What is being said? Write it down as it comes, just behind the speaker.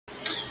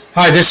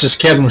Hi, this is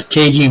Kevin with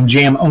KGM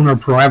Jam, owner of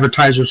Pro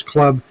Advertisers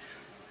Club,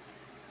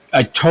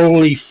 a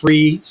totally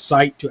free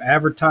site to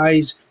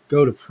advertise.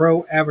 Go to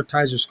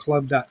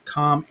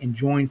proadvertisersclub.com and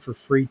join for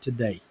free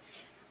today.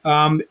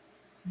 Um,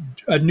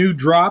 a new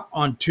drop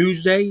on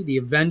Tuesday, The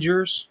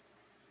Avengers,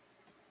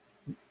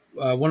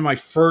 one of my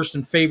first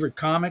and favorite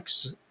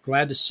comics.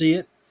 Glad to see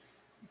it.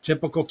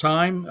 Typical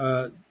time,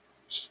 uh,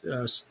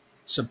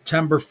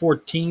 September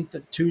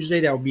 14th, Tuesday.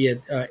 That will be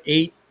at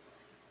 8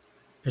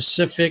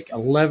 Pacific,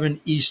 11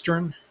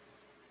 Eastern.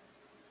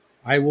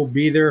 I will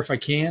be there if I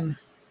can.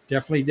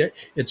 Definitely.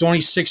 It's only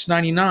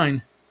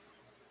 $6.99.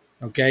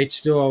 Okay, it's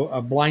still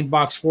a blind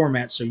box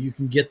format, so you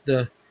can get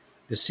the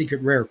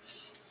secret rare.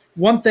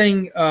 One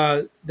thing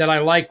that I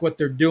like what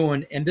they're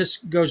doing, and this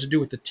goes to do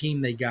with the team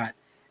they got,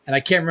 and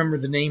I can't remember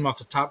the name off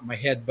the top of my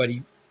head, but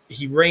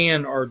he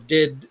ran or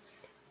did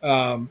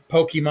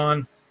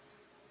Pokemon,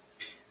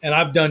 and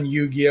I've done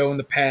Yu-Gi-Oh in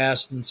the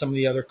past and some of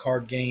the other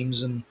card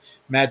games and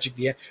Magic.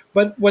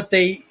 But what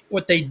they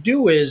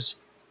do is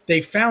they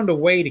found a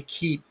way to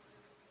keep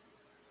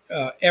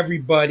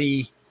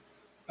everybody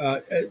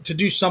to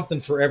do something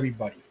for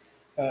everybody.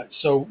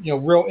 So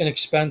real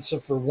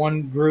inexpensive for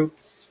one group,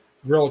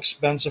 real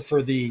expensive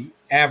for the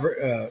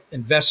average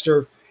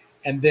investor,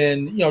 and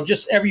then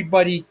just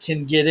everybody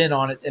can get in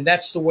on it, and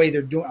that's the way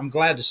they're doing. I'm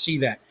glad to see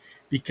that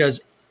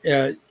because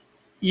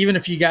even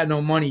if you got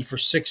no money, for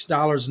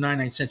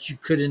 $6.99, you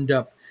could end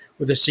up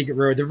with a secret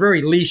rare. The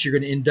very least you're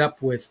going to end up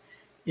with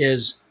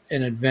is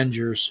an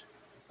Avengers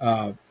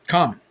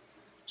common.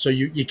 So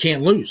you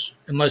can't lose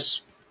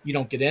unless you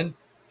don't get in.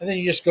 And then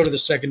you just go to the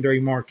secondary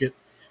market,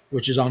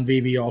 which is on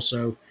VeVe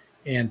also,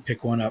 and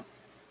pick one up.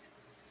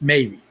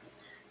 Maybe.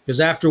 Because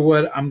after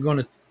what I'm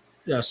going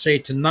to say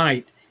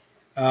tonight,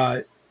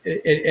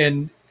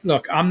 and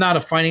look, I'm not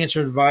a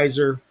financial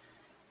advisor.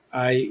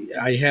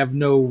 I have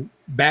no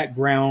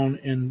background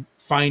in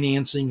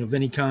financing of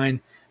any kind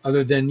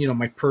other than,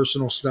 my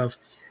personal stuff.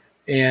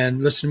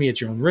 And listen to me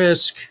at your own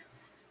risk.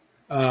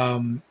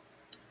 But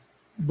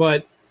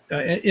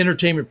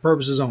entertainment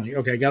purposes only.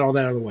 Okay, I got all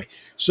that out of the way.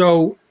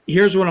 So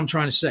here's what I'm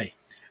trying to say.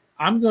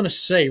 I'm going to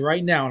say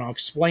right now, and I'll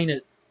explain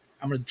it.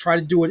 I'm going to try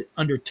to do it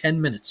under 10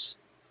 minutes,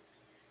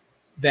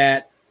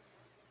 that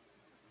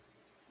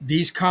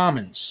these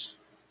commons,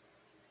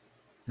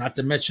 not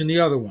to mention the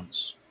other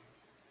ones,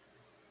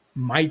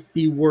 might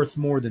be worth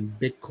more than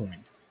Bitcoin.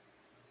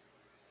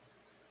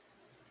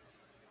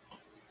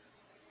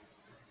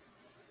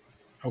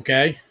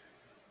 Okay?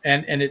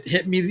 And it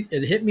hit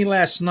me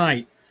last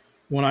night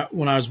when I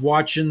was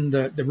watching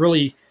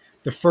the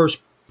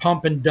first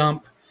pump and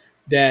dump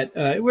that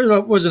it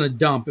wasn't a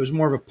dump, it was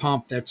more of a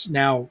pump that's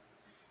now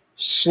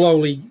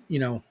slowly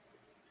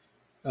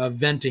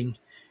venting.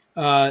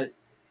 When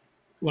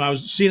I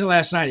was seeing it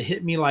last night, it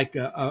hit me like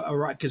a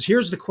rock. Because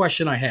here's the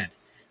question I had.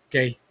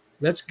 Okay,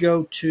 let's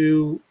go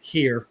to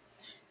here,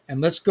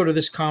 and let's go to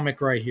this comic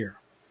right here.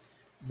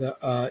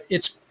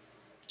 It's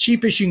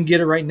cheapest you can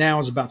get it right now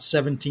is about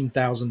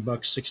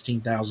 $17,000,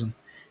 16,000.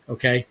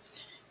 Okay,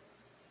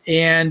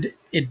 and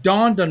it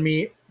dawned on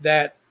me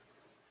that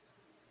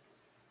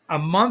a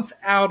month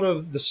out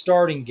of the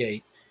starting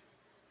gate,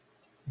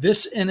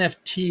 this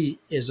NFT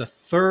is a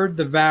third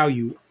the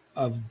value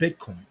of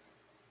Bitcoin.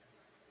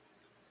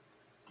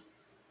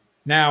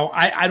 Now,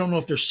 I don't know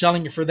if they're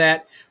selling it for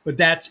that, but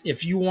that's,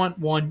 if you want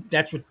one,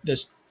 that's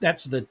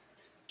the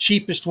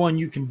cheapest one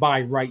you can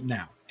buy right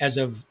now, as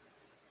of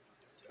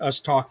us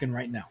talking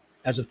right now,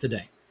 as of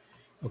today.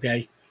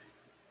 Okay.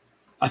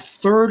 A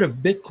third of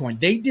Bitcoin.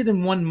 They did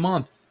in 1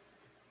 month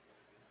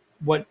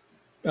what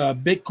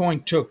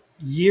Bitcoin took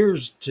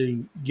years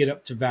to get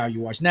up to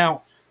value wise.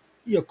 Now,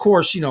 of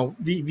course,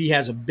 VeVe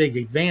has a big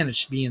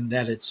advantage being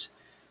that it's,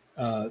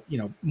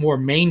 more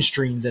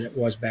mainstream than it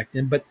was back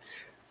then. But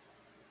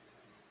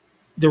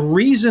the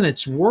reason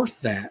it's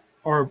worth that,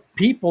 or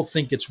people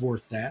think it's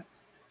worth that,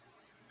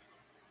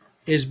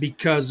 is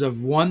because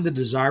of, one, the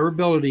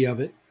desirability of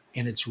it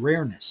and its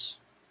rareness,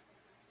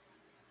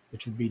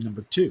 which would be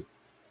number two.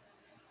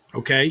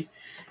 Okay.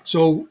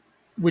 So,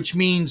 which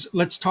means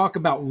let's talk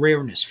about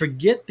rareness.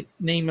 Forget the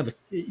name of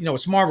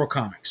it's Marvel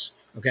Comics.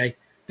 Okay.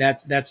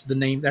 That's the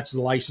name. That's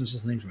the license.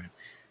 That's the name.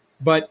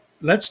 But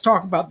let's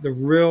talk about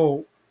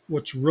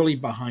what's really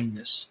behind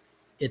this.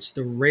 It's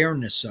the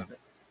rareness of it.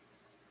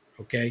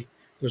 Okay.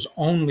 There's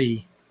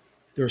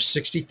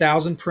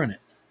 60,000 printed.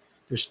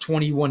 There's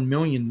 21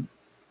 million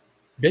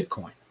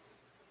Bitcoin.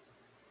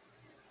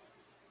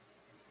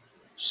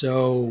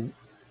 So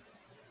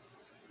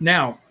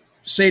now,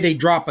 say they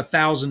drop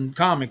 1,000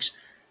 comics,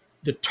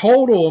 the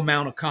total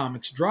amount of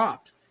comics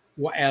dropped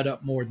will add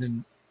up more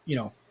than,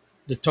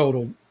 the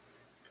total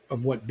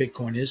of what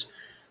Bitcoin is.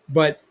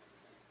 But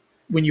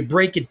when you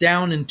break it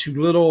down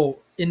into little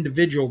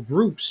individual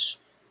groups,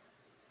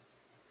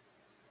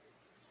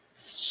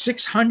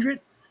 600,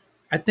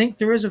 I think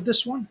there is, of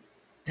this one.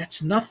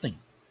 That's nothing.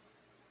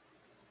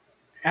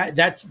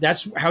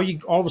 That's how you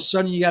all of a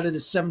sudden you got it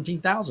at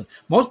 17,000.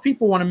 Most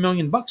people want $1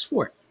 million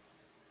for it.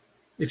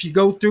 If you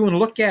go through and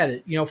look at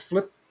it,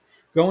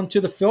 go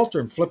into the filter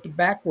and flip it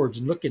backwards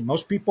and look at,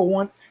 most people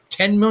want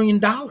 $10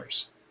 million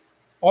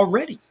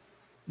already.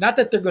 Not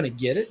that they're going to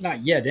get it,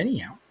 not yet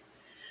anyhow.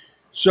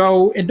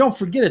 So, and don't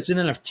forget, it's an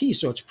NFT,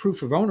 so it's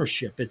proof of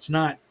ownership. It's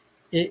not,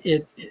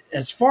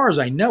 as far as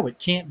I know, it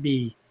can't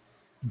be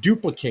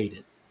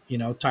duplicated,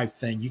 type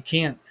thing. You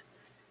can't,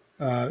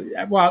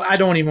 well, I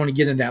don't even want to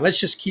get into that.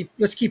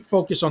 Let's keep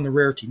focus on the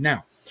rarity.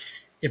 Now,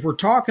 if we're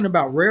talking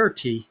about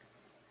rarity,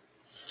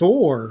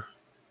 Thor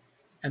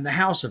and the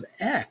House of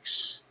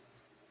X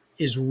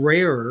is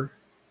rarer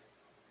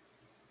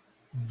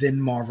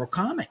than Marvel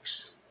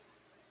Comics.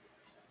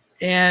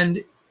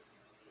 And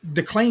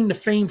the claim to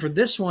fame for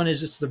this one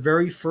is it's the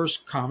very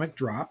first comic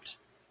dropped.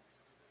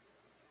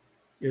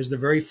 It was the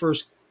very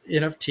first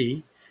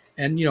NFT.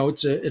 And,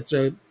 it's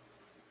a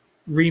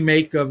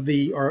remake of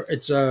or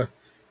it's a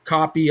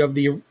copy of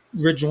the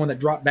original one that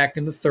dropped back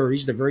in the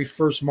 30s, the very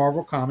first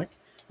Marvel comic.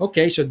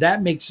 Okay, so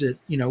that makes it,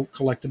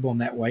 collectible in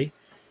that way.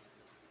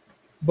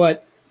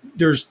 But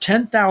there's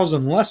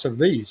 10,000 less of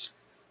these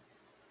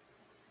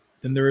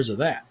than there is of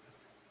that.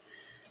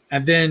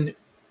 And then,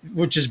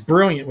 which is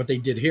brilliant what they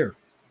did here,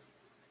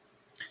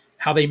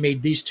 how they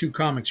made these two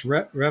comics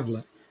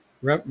relevant,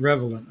 or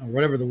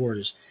whatever the word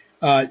is.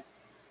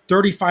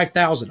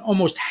 35,000,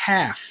 almost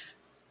half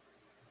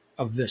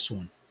of this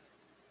one.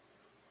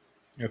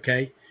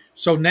 Okay,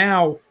 so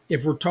now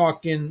if we're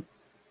talking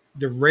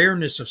the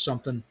rareness of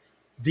something,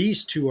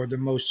 these two are the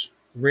most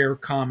rare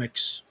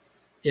comics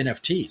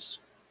NFTs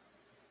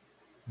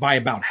by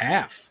about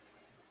half.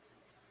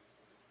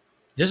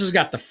 This has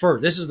got the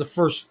first. This is the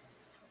first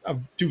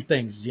of two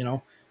things,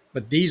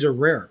 but these are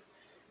rare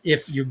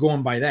if you're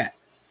going by that.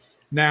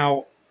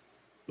 Now,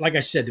 like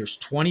I said, there's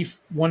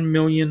 21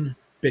 million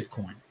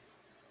Bitcoin.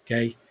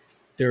 Okay,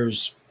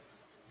 there's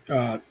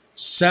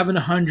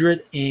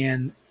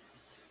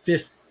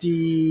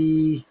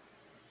 750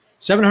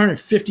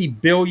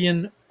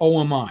 billion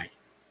OMI.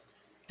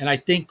 And I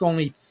think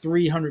only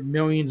 300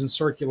 millions in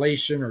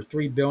circulation, or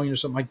 3 billion or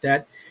something like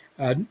that.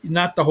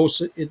 Not the whole,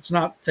 it's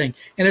not thing.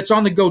 And it's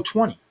on the Go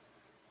 20.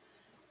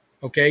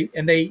 Okay.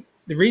 And the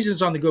reason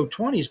it's on the Go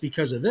 20 is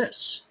because of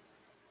this.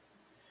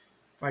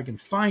 If I can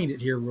find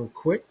it here real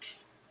quick.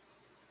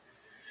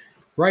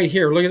 Right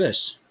here, look at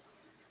this.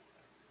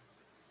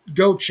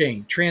 Go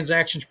chain,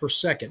 transactions per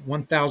second,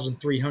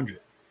 1,300.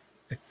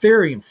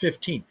 Ethereum,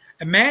 15.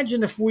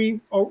 Imagine if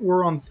we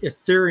were on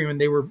Ethereum and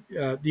they were,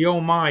 the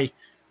OMI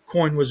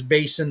coin was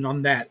basing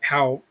on that,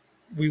 how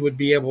we would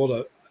be able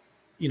to,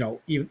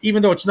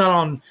 even though it's not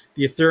on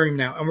the Ethereum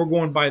now, and we're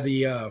going by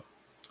the,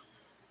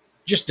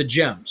 just the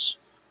gems.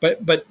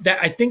 But that,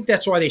 I think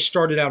that's why they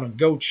started out on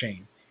Go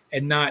chain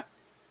and not,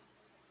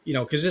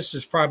 because this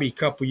is probably a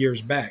couple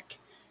years back.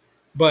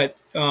 But,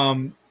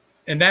 and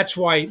that's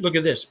why, look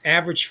at this,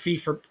 average fee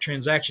for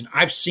transaction.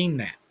 I've seen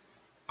that.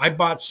 I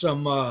bought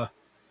some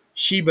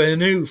Shiba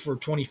Inu for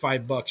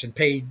 $25 and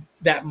paid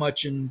that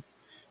much, and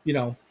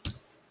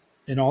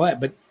and all that.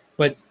 But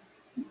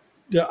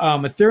the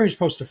Ethereum is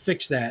supposed to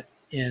fix that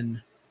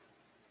in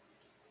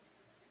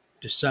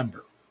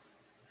December.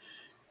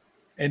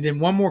 And then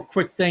one more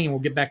quick thing, and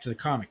we'll get back to the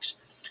comics.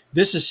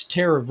 This is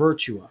Terra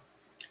Virtua,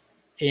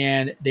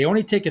 and they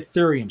only take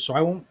Ethereum, so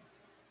I won't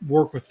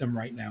work with them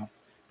right now.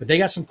 But they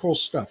got some cool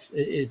stuff.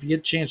 If you get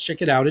a chance,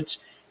 check it out.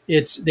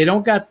 They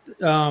don't got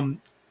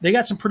they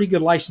got some pretty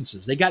good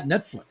licenses. They got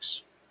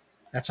Netflix.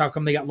 That's how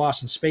come they got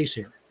Lost in Space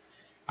here.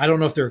 I don't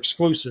know if they're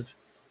exclusive,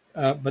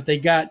 but they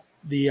got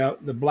the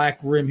Black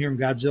Rim here and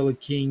Godzilla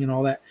King and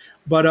all that.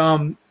 But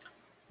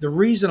the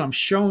reason I'm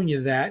showing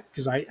you that,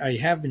 because I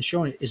have been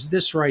showing it, is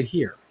this right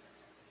here.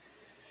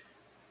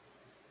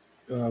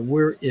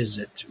 Where is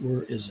it?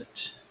 Where is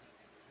it?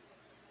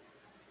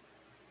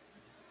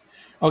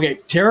 Okay,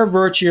 Terra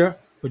Virtua,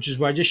 which is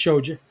what I just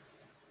showed you,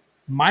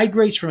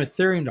 migrates from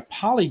Ethereum to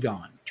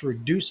Polygon to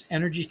reduce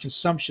energy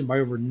consumption by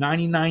over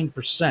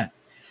 99%.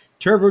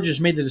 Terra Virtua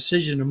has made the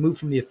decision to move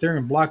from the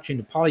Ethereum blockchain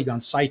to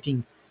Polygon,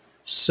 citing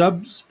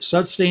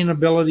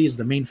sustainability as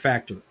the main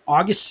factor.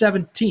 August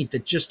 17th,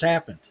 it just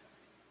happened.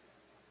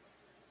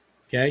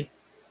 Okay?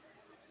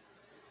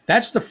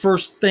 That's the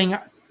first thing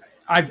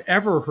I've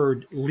ever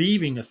heard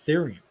leaving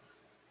Ethereum.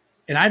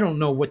 And I don't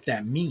know what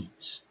that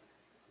means.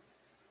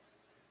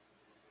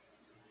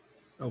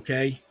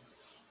 Okay?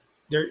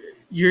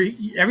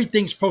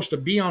 Everything's supposed to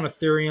be on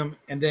Ethereum,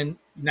 and then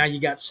now you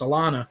got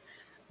Solana,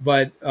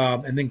 but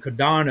and then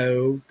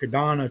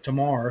Cardano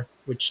tomorrow,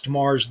 which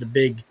tomorrow is the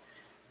big,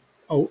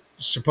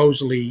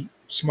 supposedly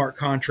smart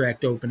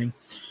contract opening.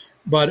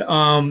 But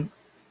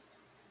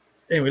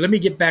anyway, let me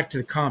get back to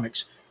the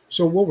comics.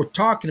 So what we're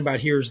talking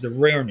about here is the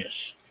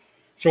rareness.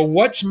 So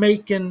what's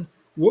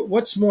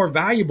more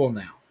valuable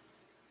now?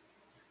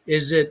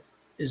 Is it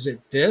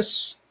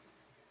this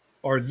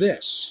or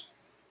this?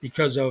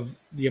 Because of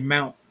the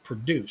amount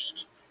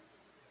produced.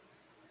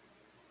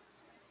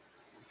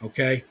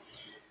 Okay?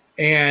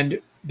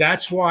 And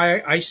that's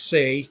why I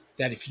say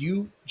that if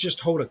you just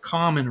hold a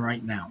common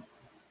right now,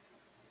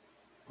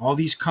 all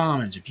these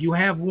commons, if you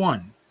have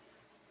one,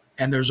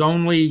 and there's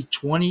only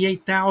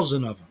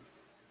 28,000 of them,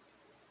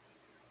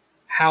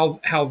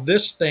 how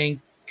this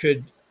thing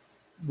could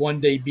one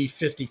day be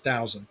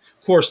 50,000.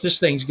 Of course, this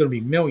thing's going to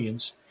be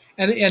millions,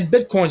 and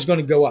Bitcoin's going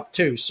to go up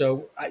too.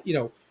 So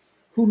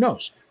who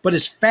knows? But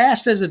as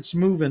fast as it's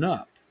moving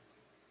up,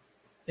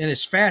 and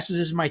as fast as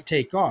this might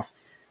take off,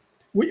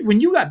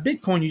 when you got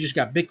Bitcoin, you just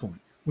got Bitcoin.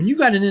 When you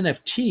got an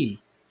NFT,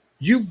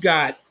 you've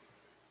got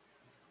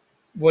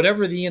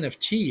whatever the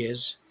NFT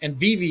is, and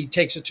VeVe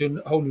takes it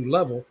to a whole new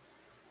level.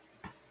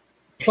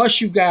 Plus,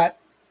 you got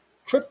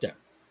crypto,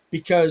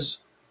 because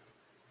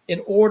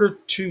in order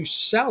to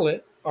sell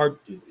it or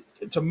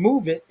to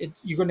move it,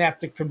 you're going to have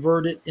to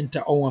convert it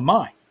into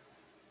OMI.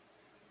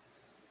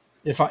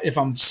 If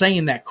I'm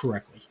saying that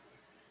correctly,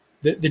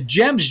 the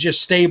gems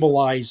just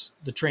stabilize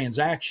the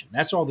transaction.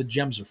 That's all the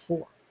gems are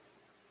for.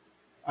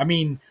 I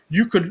mean,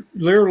 you could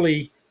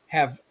literally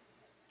have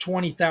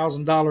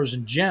 $20,000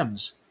 in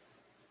gems,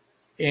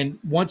 and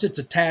once it's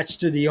attached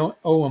to the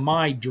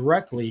OMI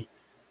directly,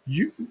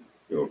 you,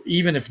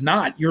 even if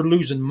not, you're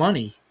losing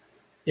money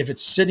if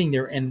it's sitting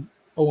there and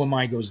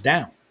OMI goes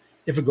down.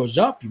 If it goes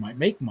up, you might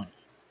make money.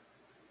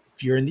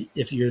 If you're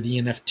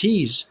the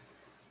NFTs,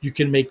 you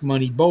can make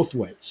money both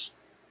ways,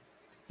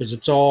 because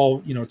it's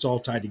all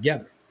tied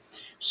together.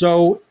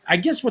 So I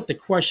guess what the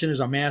question is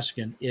I'm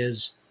asking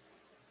is,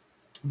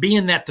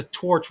 being that the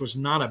Torch was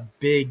not a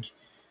big,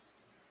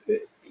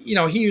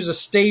 he was a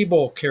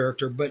stable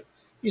character, but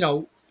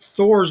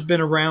Thor's been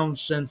around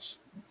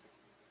since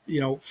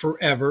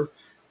forever.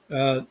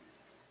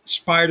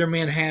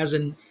 Spider-Man has,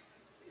 and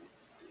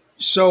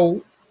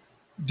so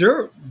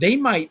they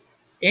might,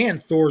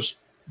 and Thor's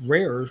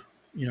rare,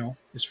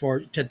 as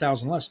far as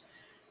 10,000 less.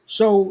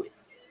 So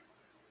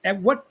at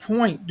what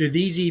point do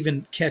these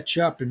even catch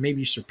up and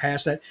maybe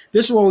surpass that?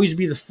 This will always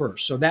be the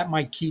first, so that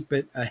might keep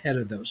it ahead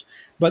of those.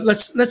 But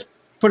let's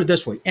put it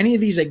this way: any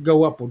of these that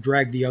go up will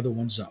drag the other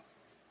ones up.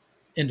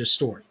 End of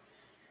story.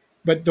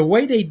 But the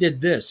way they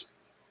did this,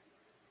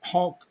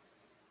 Hulk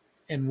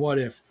and What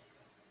If,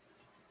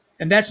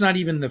 and that's not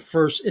even the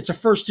first. It's a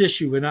first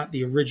issue, but not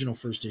the original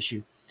first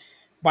issue.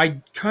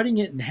 By cutting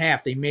it in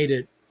half, they made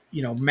it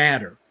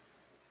matter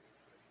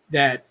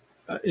that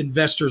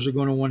investors are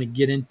going to want to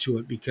get into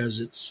it because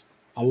it's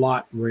a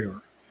lot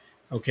rarer.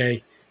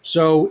 Okay.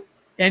 So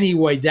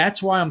anyway,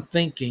 that's why I'm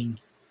thinking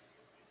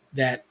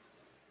that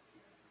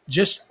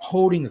just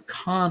holding a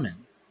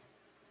common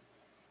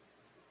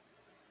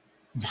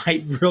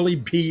might really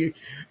be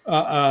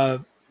a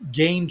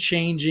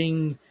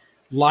game-changing,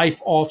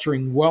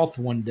 life-altering wealth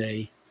one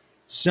day,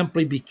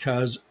 simply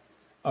because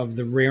of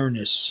the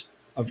rareness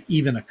of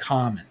even a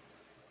common.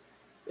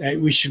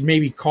 We should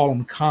maybe call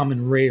them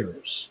common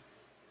rares,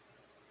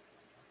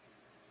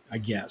 I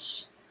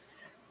guess.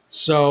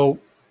 So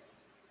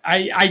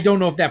I don't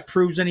know if that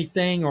proves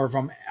anything, or if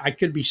I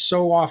could be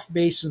so off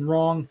base and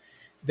wrong,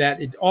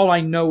 that all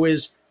I know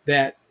is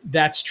that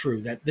that's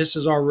true, that this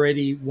is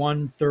already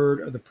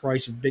 1/3 of the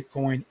price of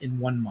Bitcoin in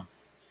 1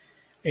 month,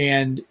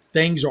 and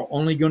things are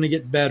only going to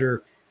get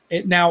better.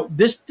 Now,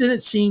 this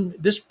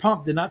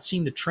pump did not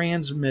seem to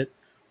transmit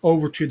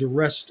over to the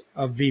rest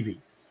of VeVe.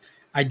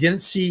 I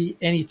didn't see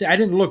anything. I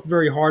didn't look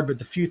very hard, but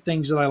the few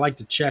things that I like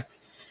to check,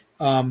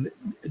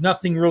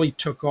 nothing really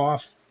took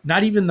off.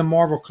 Not even the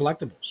Marvel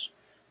collectibles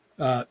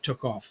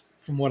took off,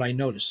 from what I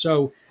noticed.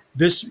 So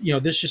this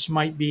just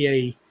might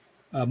be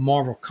a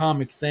Marvel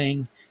comic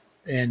thing,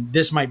 and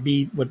this might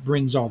be what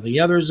brings all the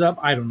others up.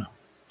 I don't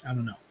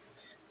know.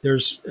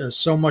 There's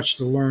so much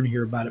to learn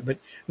here about it. But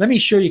let me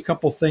show you a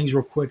couple things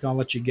real quick. I'll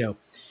let you go.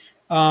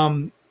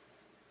 Let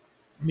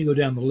me go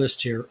down the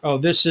list here. Oh,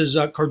 this is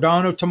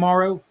Cardano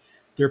tomorrow.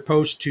 They're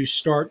supposed to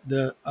start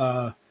the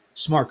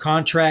smart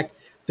contract.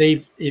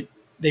 They've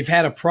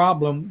had a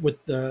problem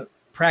with the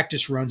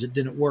practice runs. It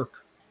didn't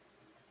work.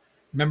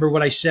 Remember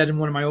what I said in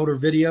one of my older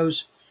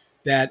videos,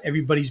 that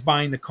everybody's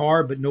buying the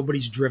car, but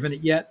nobody's driven it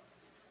yet?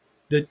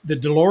 The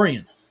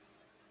DeLorean.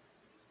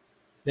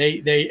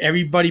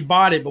 Everybody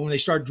bought it, but when they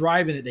started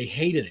driving it, they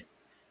hated it.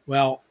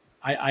 Well,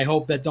 I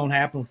hope that don't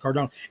happen with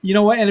Cardano. You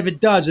know what? And if it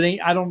does,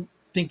 I don't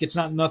think it's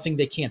nothing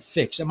they can't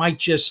fix. It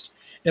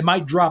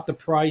might drop the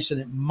price,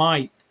 and it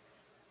might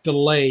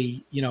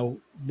delay,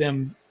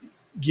 them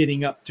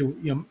getting up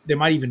to, they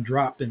might even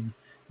drop in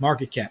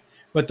market cap.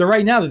 But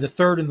right now they're the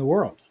third in the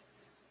world,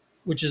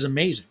 which is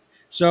amazing.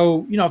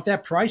 So, if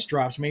that price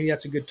drops, maybe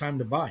that's a good time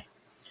to buy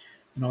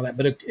and all that.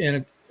 But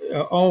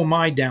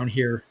OMI down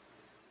here,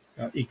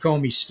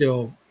 Ecomi's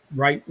still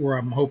right where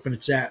I'm hoping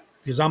it's at,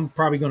 because I'm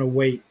probably going to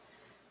wait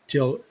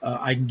till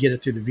I can get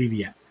it through the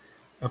VeVe app.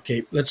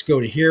 Okay, let's go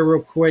to here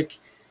real quick.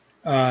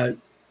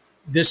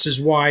 This is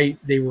why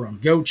they were on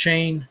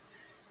GoChain,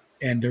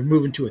 and they're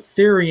moving to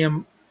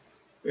Ethereum.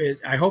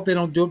 I hope they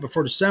don't do it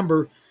before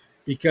December,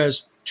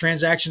 because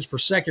transactions per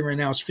second right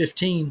now is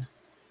 15.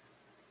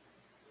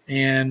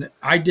 And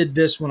I did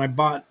this when I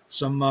bought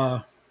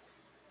some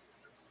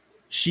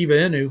Shiba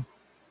Inu,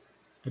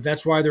 but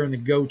that's why they're in the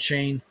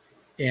GoChain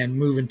and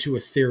moving to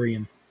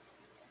Ethereum.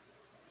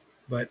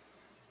 But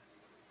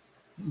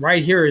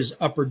right here is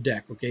Upper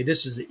Deck. Okay,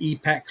 this is the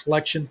EPAC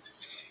collection.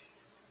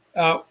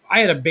 I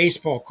had a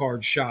baseball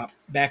card shop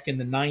back in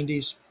the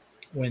 90s,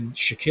 when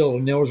Shaquille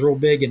O'Neal was real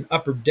big, and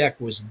Upper Deck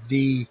was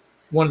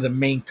one of the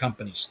main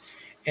companies,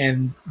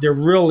 and they're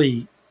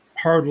really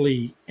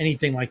hardly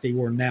anything like they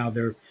were now.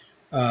 They're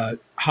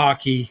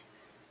hockey,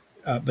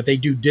 but they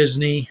do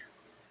Disney,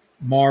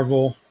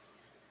 Marvel,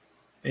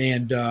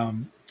 and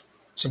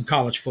some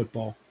college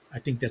football. I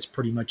think that's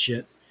pretty much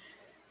it.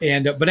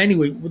 And but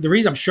anyway, the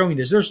reason I'm showing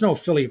this, there's no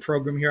affiliate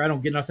program here. I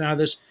don't get nothing out of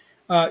this.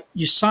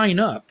 You sign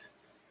up,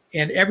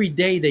 and every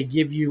day they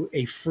give you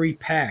a free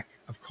pack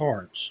of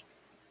cards.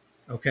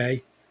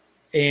 Okay,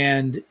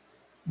 and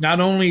not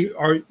only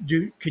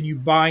can you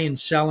buy and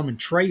sell them and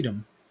trade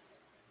them.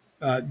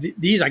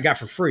 These I got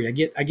for free. I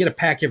get a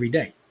pack every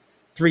day.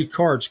 3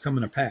 cards come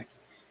in a pack,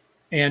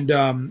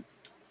 and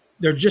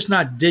they're just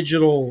not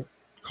digital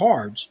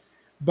cards.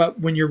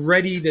 But when you're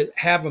ready to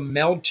have them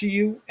mailed to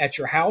you at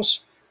your house,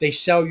 they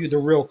sell you the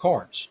real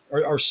cards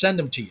or send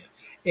them to you.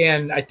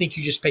 And I think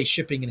you just pay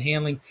shipping and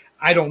handling.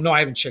 I don't know. I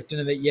haven't checked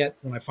into that yet.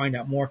 When I find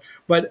out more,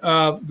 but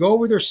go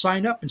over there,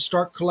 sign up, and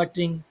start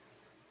collecting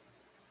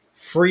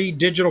free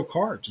digital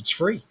cards. It's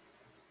free.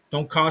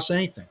 Don't cost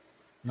anything.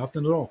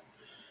 Nothing at all.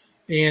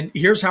 And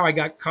here's how I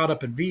got caught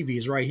up in VeVe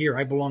is right here.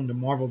 I belong to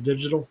Marvel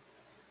Digital,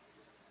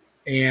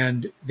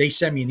 and they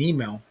sent me an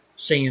email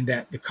saying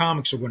that the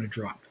comics are going to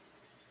drop.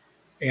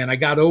 And I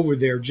got over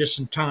there just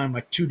in time,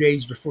 like 2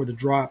 days before the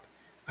drop.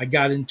 I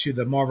got into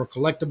the Marvel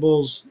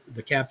collectibles,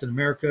 the Captain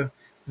America,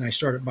 and I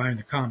started buying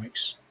the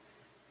comics.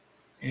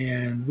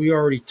 And we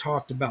already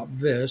talked about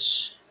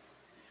this.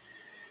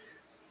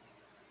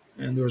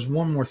 And there was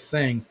one more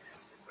thing.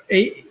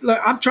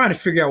 I'm trying to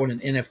figure out what an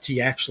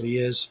NFT actually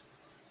is.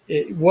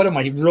 What am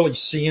I really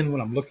seeing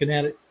when I'm looking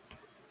at it?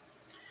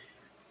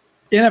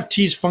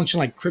 NFTs function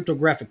like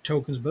cryptographic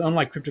tokens, but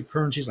unlike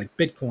cryptocurrencies like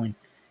Bitcoin,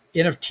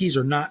 NFTs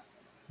are not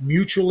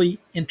mutually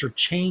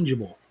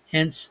interchangeable,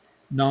 hence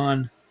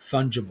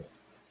non-fungible.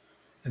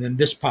 And then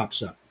this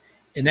pops up.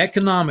 In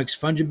economics,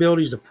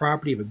 fungibility is the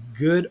property of a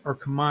good or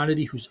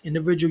commodity whose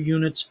individual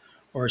units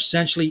are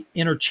essentially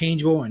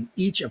interchangeable and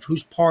each of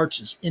whose parts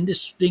is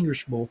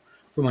indistinguishable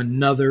from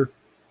another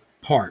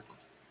part.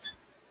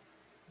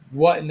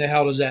 What in the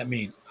hell does that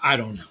mean? I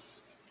don't know.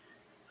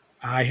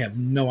 I have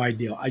no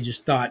idea. I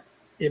just thought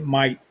it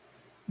might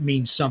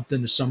mean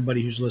something to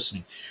somebody who's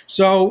listening.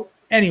 So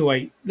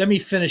anyway, let me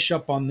finish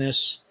up on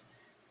this,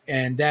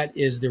 and that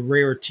is the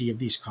rarity of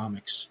these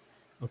comics.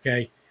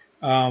 Okay.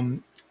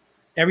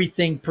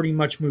 Everything pretty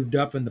much moved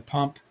up in the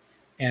pump,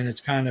 and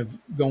it's kind of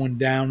going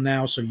down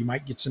now. So you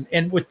might get some,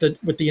 and with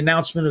the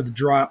announcement of the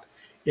drop,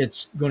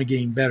 it's going to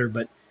get even better.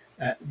 But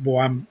boy,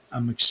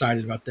 I'm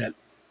excited about that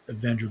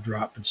Avenger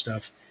drop and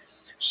stuff.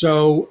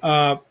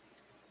 So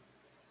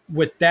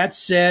with that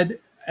said,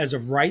 as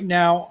of right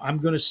now, I'm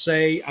going to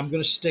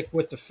stick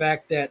with the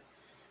fact that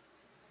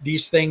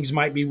these things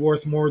might be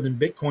worth more than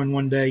Bitcoin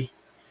one day.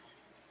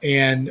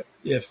 And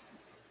if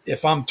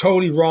I'm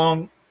totally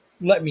wrong,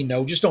 let me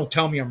know. Just don't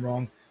tell me I'm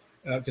wrong,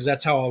 because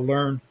that's how I'll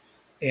learn.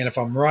 And if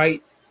I'm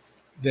right,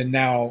 then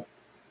now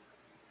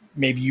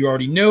maybe you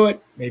already knew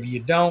it. Maybe you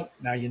don't.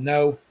 Now you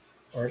know,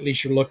 or at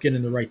least you're looking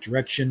in the right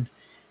direction.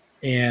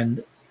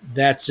 And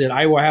that's it.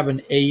 I will have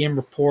an AM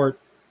report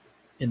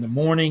in the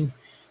morning.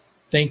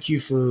 Thank you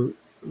for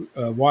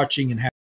watching and